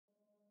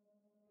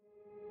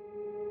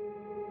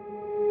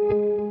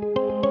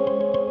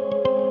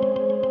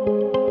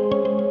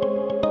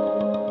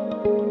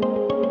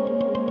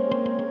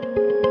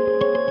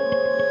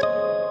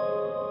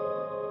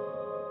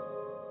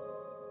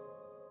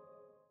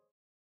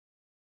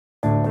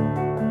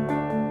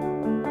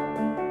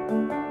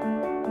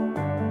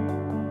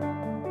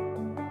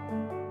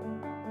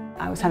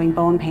was having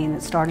bone pain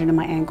that started in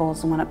my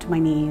ankles and went up to my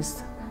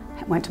knees,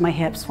 went to my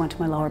hips, went to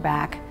my lower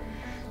back,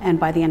 and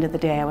by the end of the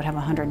day I would have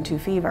 102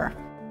 fever.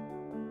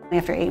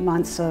 After 8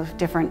 months of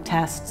different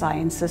tests, I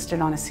insisted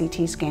on a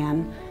CT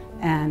scan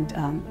and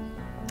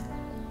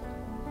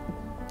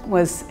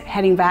was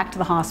heading back to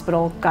the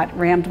hospital, got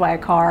rammed by a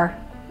car,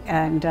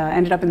 and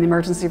ended up in the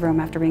emergency room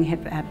after being hit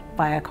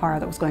by a car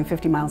that was going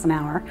 50 miles an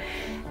hour.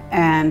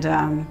 And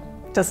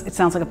it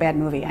sounds like a bad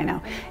movie, I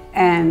know.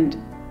 And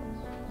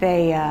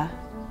they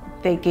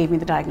gave me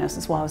the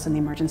diagnosis while I was in the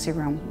emergency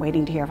room,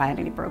 waiting to hear if I had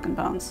any broken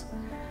bones.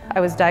 I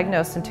was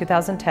diagnosed in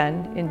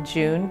 2010. In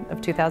June of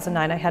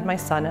 2009, I had my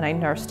son, and I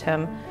nursed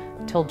him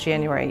till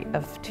January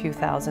of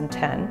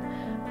 2010.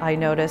 I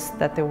noticed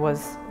that there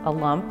was a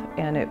lump,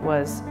 and it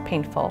was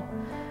painful.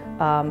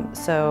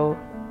 So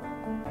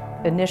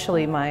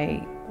initially,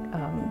 my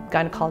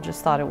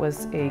gynecologist thought it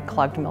was a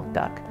clogged milk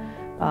duct,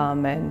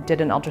 and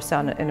did an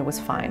ultrasound, and it was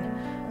fine.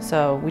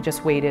 So we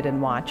just waited and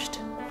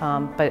watched,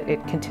 but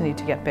it continued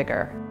to get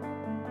bigger.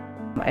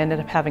 I ended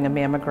up having a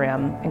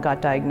mammogram and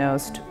got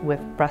diagnosed with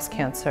breast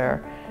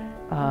cancer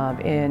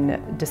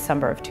in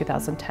December of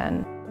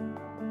 2010.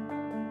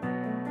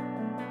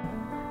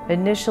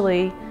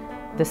 Initially,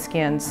 the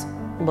scans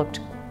looked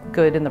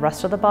good in the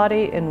rest of the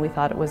body, and we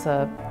thought it was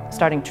a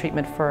starting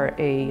treatment for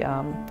a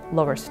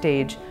lower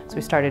stage. So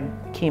we started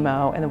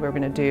chemo, and then we were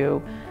going to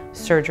do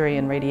surgery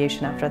and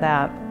radiation after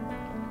that.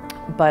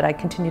 But I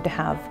continued to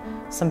have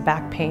some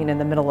back pain in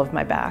the middle of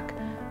my back.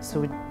 So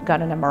we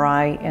got an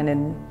MRI, and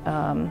in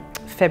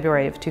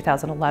February of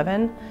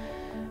 2011,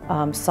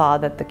 saw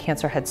that the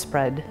cancer had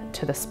spread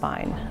to the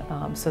spine.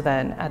 So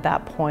then at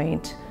that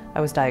point,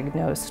 I was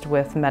diagnosed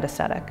with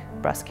metastatic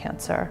breast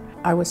cancer.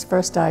 I was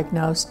first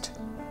diagnosed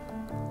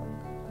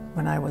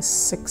when I was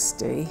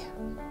 60,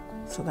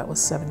 so that was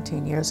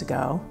 17 years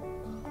ago.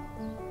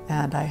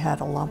 And I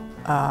had a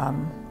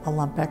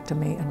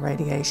lumpectomy and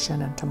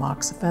radiation and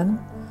tamoxifen.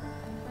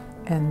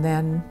 And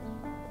then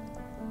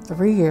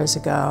 3 years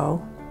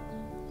ago,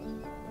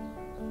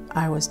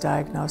 I was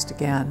diagnosed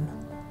again,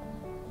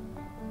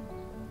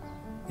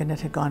 and it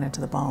had gone into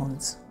the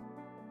bones.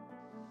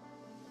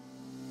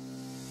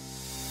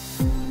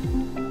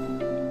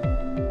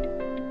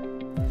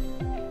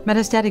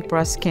 Metastatic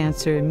breast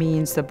cancer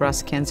means the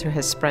breast cancer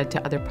has spread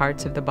to other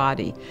parts of the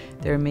body.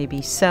 There may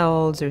be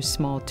cells or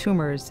small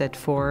tumors that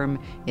form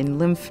in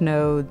lymph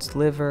nodes,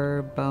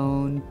 liver,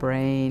 bone,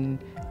 brain,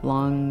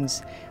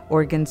 lungs,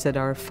 organs that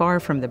are far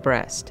from the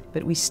breast.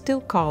 But we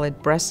still call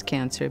it breast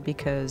cancer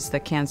because the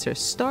cancer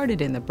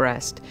started in the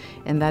breast,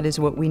 and that is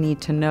what we need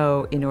to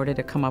know in order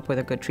to come up with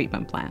a good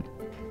treatment plan.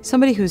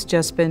 Somebody who's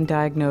just been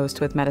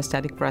diagnosed with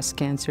metastatic breast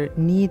cancer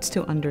needs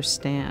to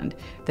understand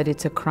that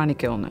it's a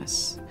chronic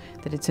illness,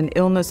 that it's an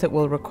illness that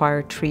will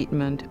require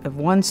treatment of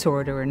one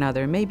sort or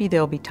another. Maybe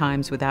there'll be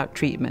times without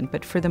treatment,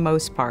 but for the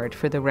most part,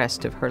 for the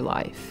rest of her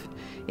life.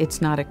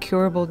 It's not a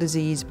curable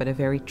disease, but a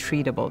very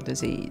treatable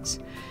disease.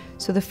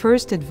 So the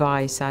first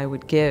advice I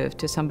would give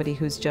to somebody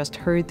who's just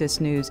heard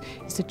this news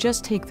is to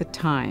just take the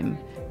time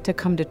to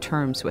come to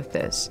terms with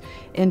this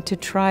and to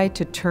try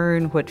to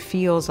turn what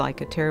feels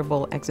like a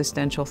terrible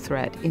existential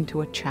threat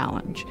into a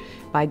challenge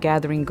by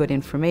gathering good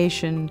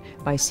information,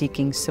 by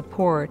seeking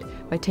support,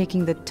 by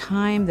taking the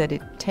time that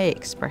it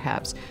takes,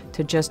 perhaps,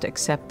 to just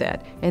accept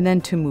that and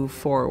then to move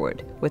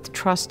forward with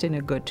trust in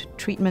a good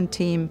treatment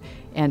team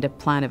and a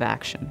plan of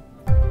action.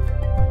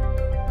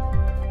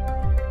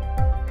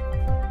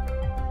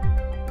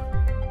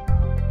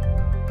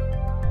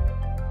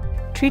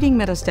 Treating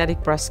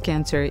metastatic breast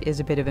cancer is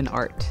a bit of an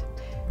art.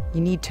 You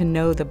need to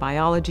know the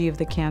biology of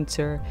the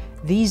cancer.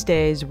 These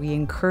days, we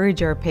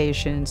encourage our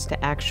patients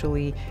to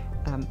actually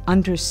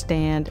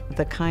understand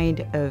the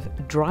kind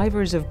of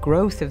drivers of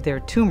growth of their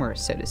tumor,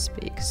 so to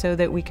speak, so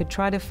that we could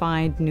try to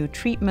find new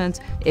treatments.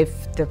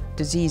 If the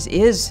disease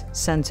is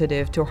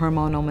sensitive to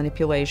hormonal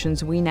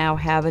manipulations, we now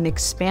have an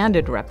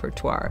expanded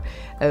repertoire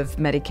of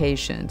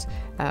medications.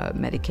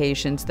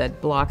 Medications that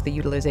block the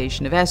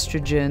utilization of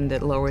estrogen,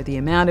 that lower the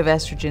amount of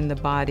estrogen in the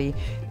body,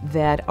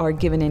 that are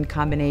given in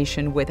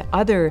combination with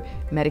other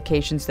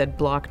medications that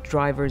block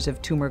drivers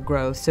of tumor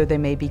growth. So they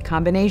may be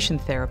combination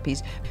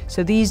therapies.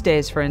 So these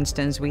days, for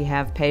instance, we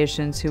have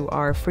patients who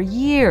are for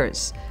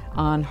years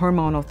on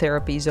hormonal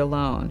therapies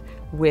alone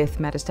with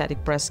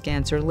metastatic breast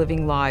cancer,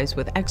 living lives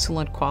with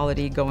excellent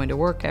quality, going to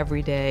work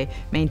every day,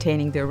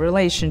 maintaining their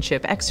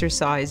relationship,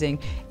 exercising,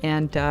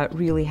 and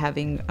really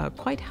having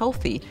quite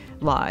healthy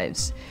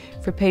lives.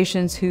 For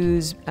patients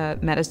whose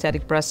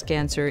metastatic breast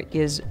cancer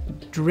is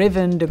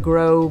driven to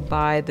grow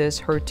by this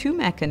HER2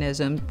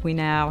 mechanism, we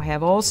now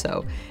have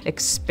also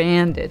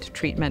expanded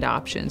treatment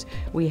options.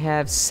 We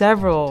have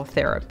several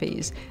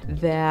therapies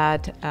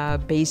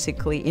that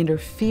basically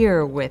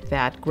interfere with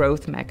that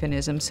growth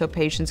mechanism, so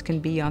patients can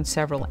be on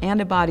several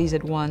antibodies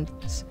at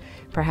once,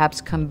 perhaps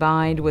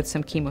combined with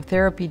some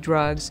chemotherapy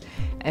drugs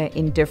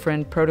in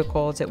different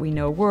protocols that we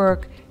know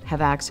work, have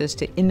access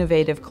to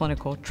innovative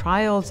clinical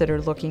trials that are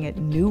looking at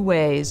new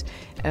ways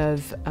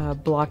of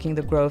blocking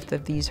the growth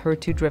of these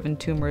HER2-driven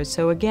tumors.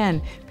 So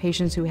again,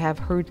 patients who have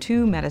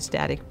HER2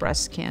 metastatic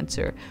breast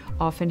cancer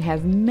often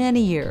have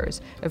many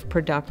years of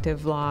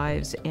productive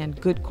lives and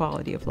good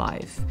quality of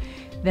life.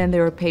 Then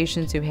there are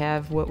patients who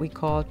have what we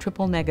call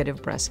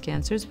triple-negative breast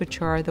cancers,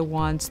 which are the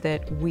ones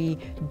that we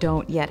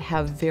don't yet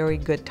have very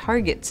good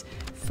targets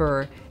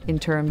for in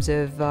terms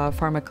of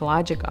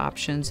pharmacologic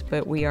options,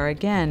 but we are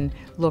again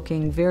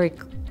looking very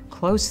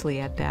closely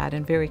at that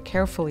and very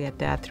carefully at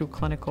that through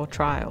clinical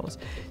trials.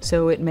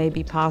 So it may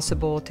be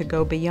possible to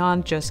go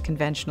beyond just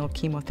conventional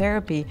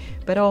chemotherapy,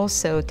 but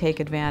also take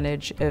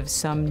advantage of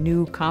some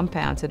new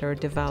compounds that are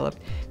developed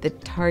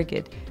that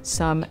target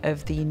some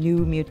of the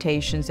new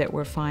mutations that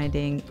we're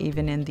finding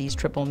even in these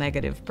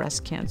triple-negative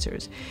breast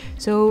cancers.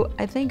 So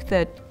I think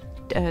that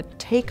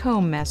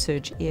take-home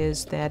message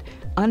is that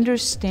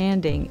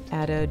understanding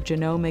at a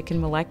genomic and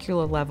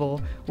molecular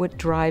level what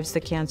drives the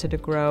cancer to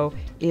grow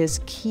is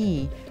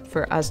key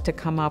for us to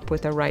come up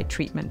with the right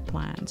treatment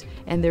plans.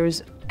 And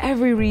there's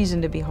every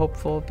reason to be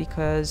hopeful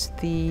because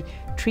the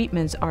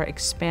treatments are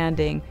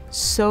expanding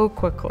so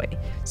quickly.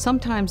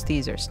 Sometimes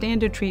these are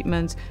standard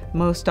treatments,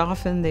 most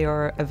often they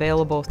are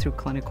available through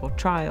clinical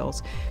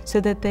trials,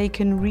 so that they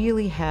can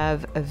really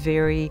have a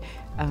very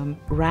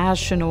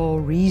rational,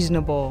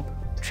 reasonable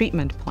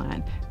treatment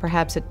plan.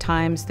 Perhaps at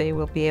times they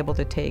will be able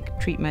to take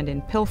treatment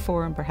in pill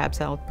form,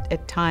 perhaps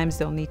at times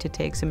they'll need to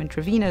take some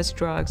intravenous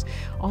drugs.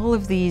 All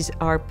of these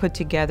are put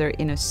together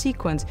in a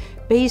sequence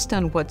based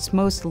on what's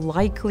most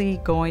likely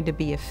going to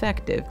be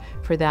effective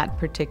for that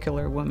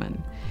particular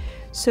woman.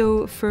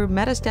 So for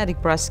metastatic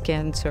breast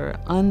cancer,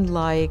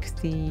 unlike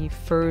the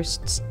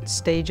first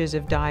stages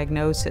of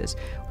diagnosis,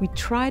 we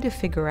try to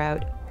figure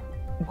out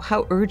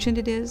how urgent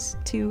it is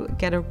to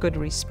get a good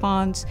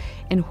response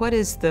and what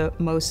is the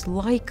most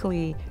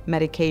likely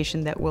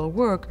medication that will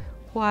work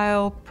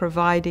while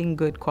providing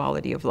good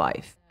quality of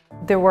life.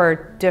 There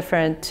were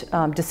different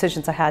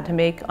decisions I had to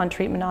make on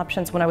treatment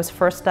options. When I was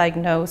first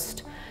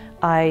diagnosed,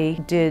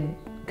 I did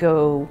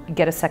go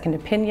get a second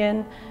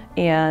opinion,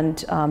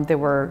 and there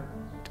were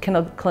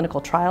clinical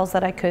trials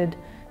that I could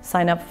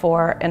sign up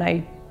for, and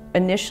I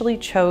initially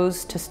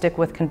chose to stick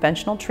with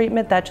conventional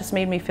treatment. That just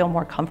made me feel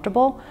more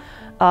comfortable.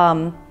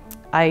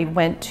 I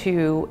went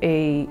to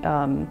a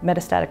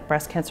metastatic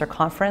breast cancer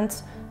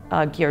conference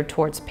geared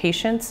towards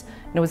patients.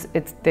 And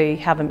they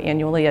have them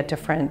annually at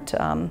different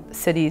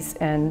cities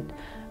and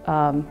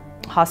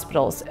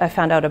hospitals. I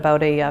found out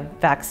about a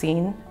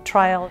vaccine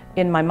trial.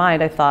 In my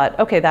mind, I thought,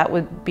 okay, that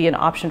would be an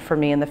option for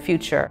me in the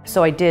future.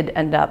 So I did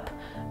end up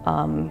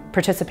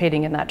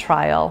participating in that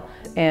trial.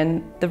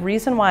 And the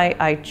reason why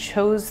I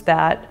chose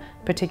that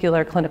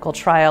particular clinical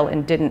trial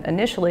and didn't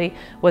initially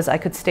was I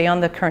could stay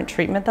on the current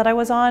treatment that I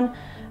was on,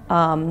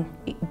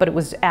 but it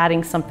was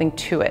adding something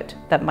to it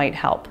that might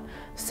help.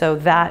 So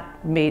that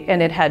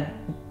and it had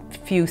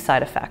few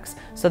side effects.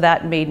 So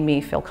that made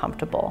me feel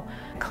comfortable.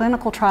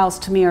 Clinical trials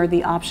to me are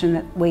the option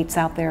that waits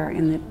out there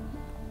in the,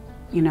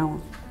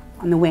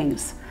 on the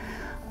wings.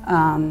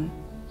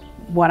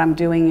 What I'm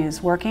doing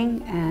is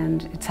working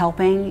and it's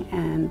helping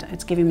and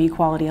it's giving me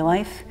quality of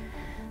life.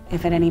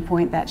 If at any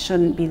point that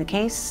shouldn't be the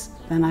case,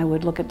 then I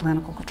would look at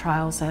clinical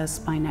trials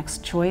as my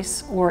next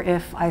choice. Or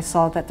if I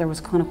saw that there was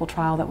a clinical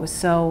trial that was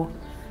so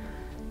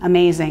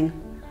amazing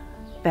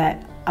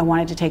that I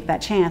wanted to take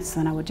that chance,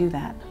 then I would do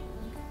that.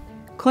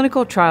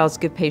 Clinical trials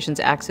give patients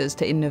access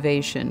to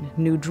innovation,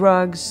 new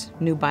drugs,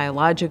 new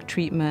biologic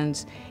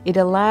treatments. It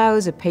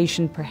allows a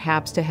patient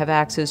perhaps to have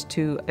access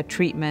to a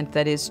treatment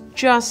that is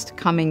just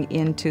coming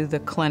into the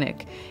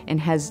clinic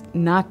and has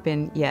not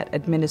been yet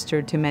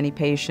administered to many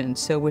patients.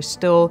 So we're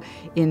still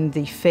in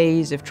the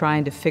phase of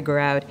trying to figure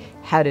out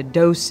how to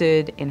dose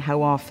it and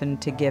how often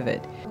to give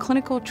it.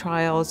 Clinical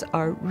trials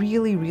are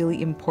really,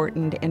 really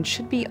important and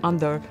should be on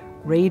the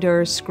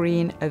radar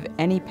screen of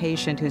any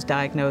patient who's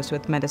diagnosed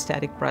with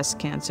metastatic breast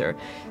cancer.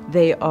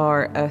 They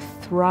are a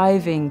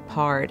thriving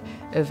part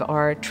of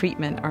our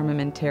treatment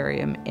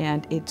armamentarium,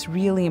 and it's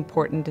really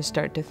important to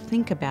start to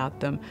think about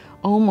them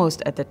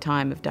almost at the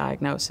time of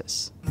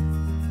diagnosis.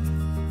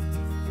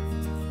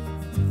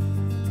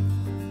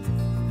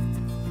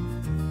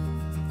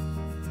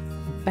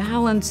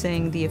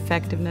 Balancing the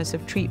effectiveness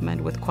of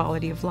treatment with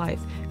quality of life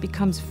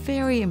becomes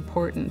very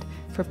important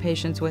for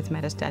patients with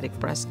metastatic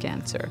breast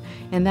cancer.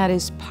 And that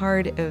is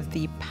part of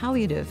the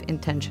palliative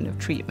intention of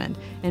treatment.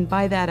 And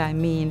by that I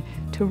mean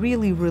to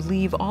really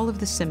relieve all of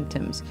the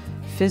symptoms,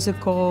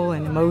 physical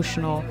and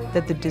emotional,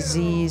 that the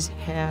disease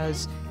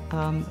has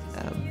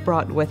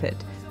brought with it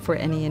for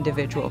any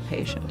individual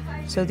patient.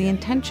 So the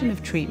intention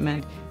of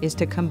treatment is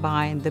to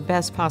combine the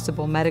best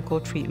possible medical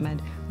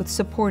treatment with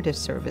supportive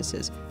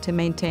services to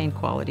maintain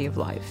quality of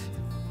life.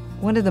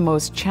 One of the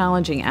most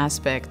challenging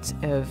aspects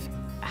of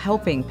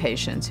helping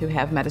patients who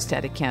have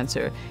metastatic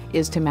cancer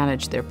is to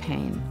manage their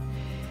pain.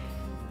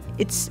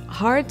 It's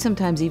hard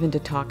sometimes even to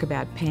talk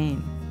about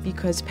pain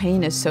because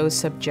pain is so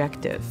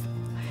subjective.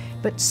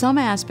 But some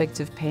aspects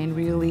of pain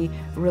really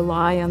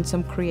rely on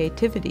some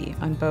creativity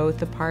on both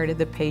the part of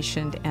the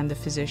patient and the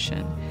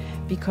physician,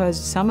 because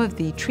some of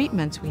the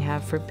treatments we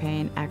have for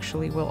pain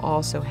actually will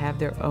also have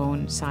their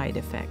own side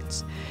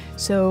effects.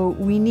 So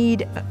we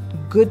need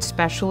good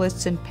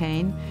specialists in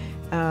pain,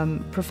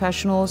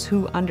 professionals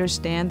who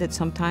understand that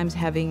sometimes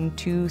having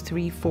 2,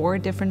 3, 4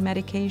 different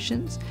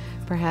medications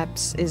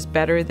perhaps is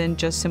better than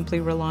just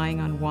simply relying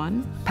on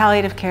one.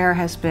 Palliative care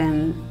has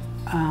been,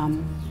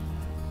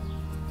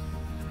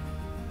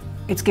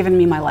 it's given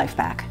me my life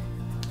back.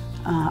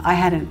 I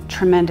had a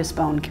tremendous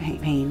bone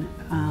pain,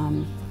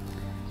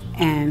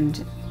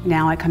 and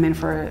now I come in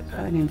for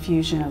an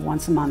infusion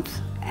once a month,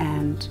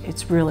 and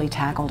it's really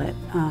tackled it.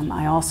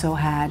 I also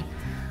had,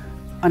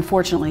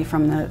 unfortunately,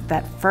 from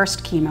that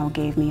first chemo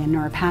gave me a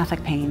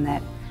neuropathic pain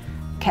that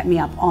kept me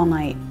up all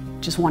night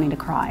just wanting to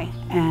cry,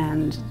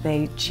 and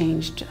they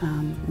changed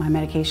my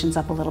medications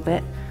up a little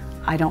bit.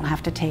 I don't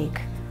have to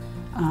take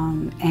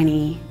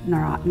any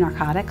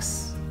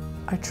narcotics.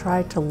 I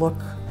try to look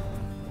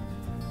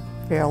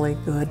fairly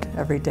good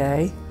every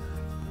day,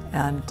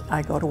 and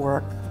I go to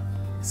work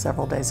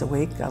several days a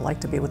week. I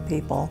like to be with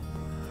people,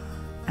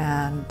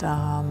 and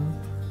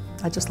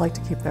I just like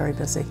to keep very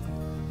busy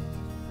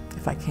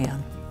if I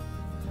can.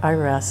 I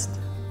rest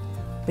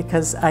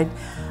because I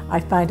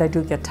find I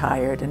do get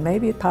tired, and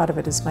maybe part of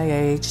it is my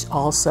age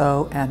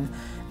also, and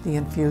the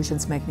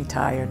infusions make me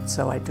tired,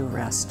 so I do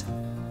rest.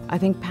 I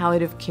think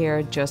palliative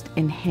care just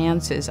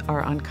enhances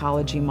our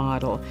oncology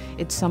model.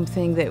 It's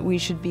something that we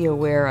should be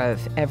aware of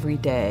every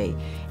day.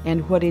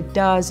 And what it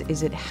does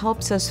is it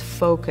helps us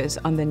focus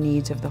on the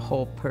needs of the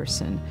whole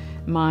person,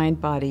 mind,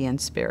 body,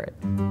 and spirit.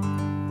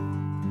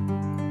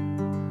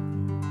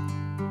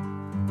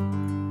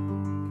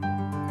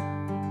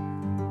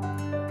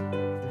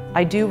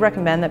 I do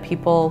recommend that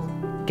people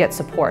get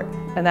support,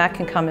 and that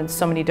can come in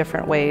so many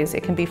different ways.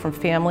 It can be from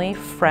family,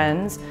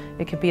 friends,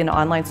 it could be an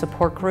online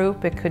support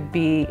group, it could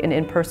be an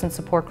in-person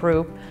support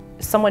group.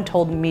 Someone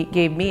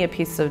gave me a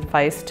piece of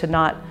advice to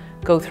not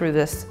go through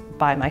this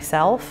by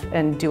myself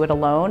and do it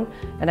alone,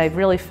 and I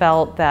really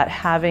felt that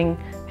having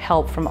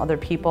help from other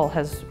people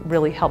has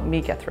really helped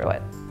me get through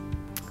it.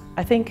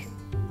 I think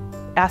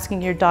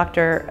asking your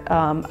doctor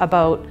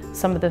about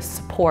some of the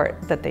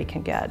support that they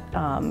can get.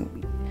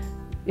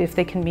 If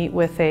they can meet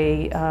with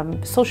a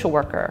social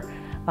worker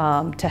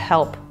to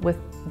help with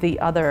the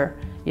other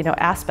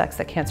aspects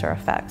that cancer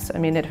affects. I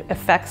mean, it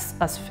affects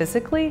us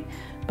physically,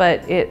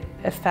 but it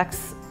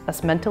affects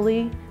us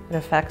mentally, it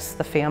affects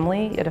the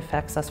family, it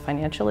affects us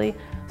financially.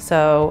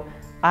 So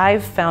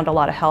I've found a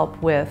lot of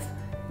help with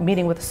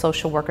meeting with a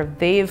social worker.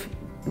 They've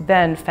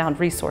then found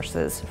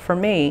resources for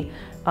me,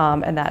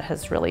 and that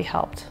has really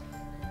helped.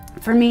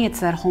 For me, it's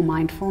that whole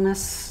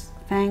mindfulness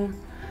thing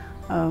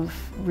of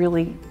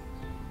really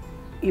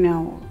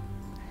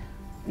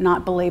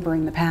not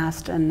belaboring the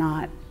past and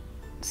not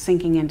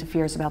sinking into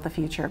fears about the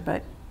future,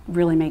 but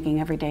really making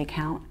every day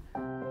count.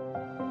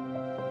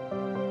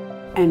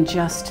 And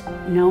just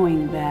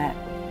knowing that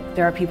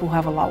there are people who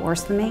have a lot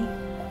worse than me,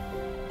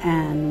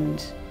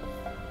 and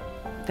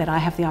that I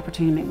have the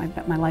opportunity to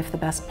make my life the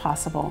best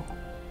possible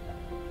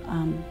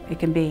it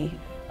can be.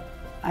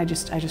 I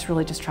just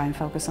really just try and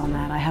focus on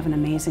that. I have an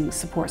amazing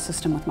support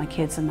system with my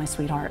kids and my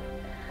sweetheart.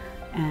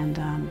 And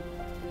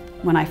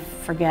when I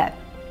forget,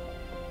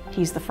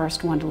 he's the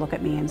first one to look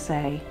at me and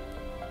say,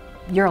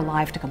 "You're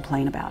alive to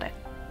complain about it."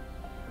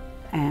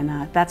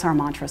 And that's our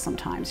mantra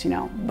sometimes,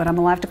 but I'm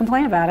alive to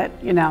complain about it,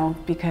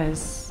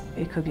 because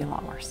it could be a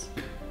lot worse.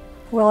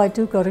 Well, I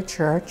do go to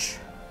church.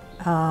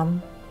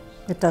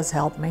 It does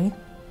help me,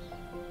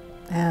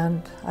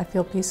 and I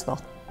feel peaceful.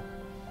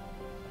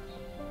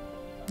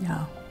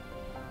 Yeah.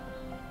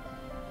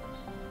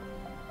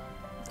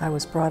 I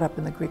was brought up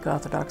in the Greek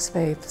Orthodox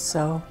faith,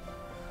 so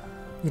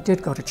you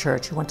did go to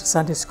church. You went to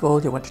Sunday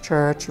school, you went to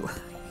church, you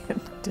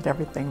did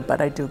everything,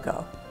 but I do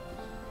go.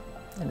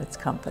 And it's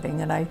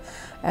comforting, and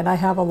I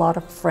have a lot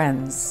of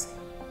friends.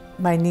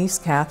 My niece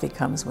Kathy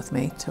comes with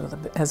me,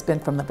 has been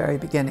from the very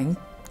beginning,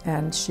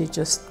 and she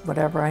just,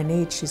 whatever I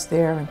need, she's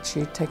there and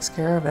she takes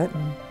care of it,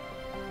 and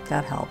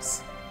that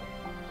helps.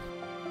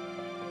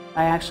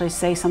 I actually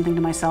say something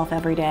to myself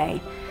every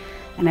day,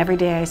 and every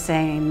day I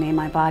say, may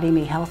my body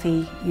be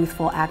healthy,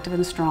 youthful, active,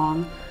 and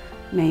strong.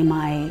 May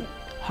my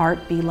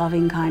heart be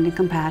loving, kind, and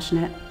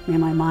compassionate. May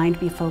my mind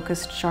be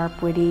focused,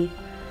 sharp, witty,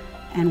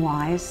 and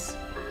wise.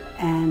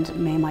 And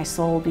may my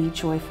soul be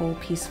joyful,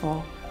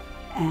 peaceful,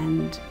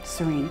 and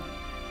serene.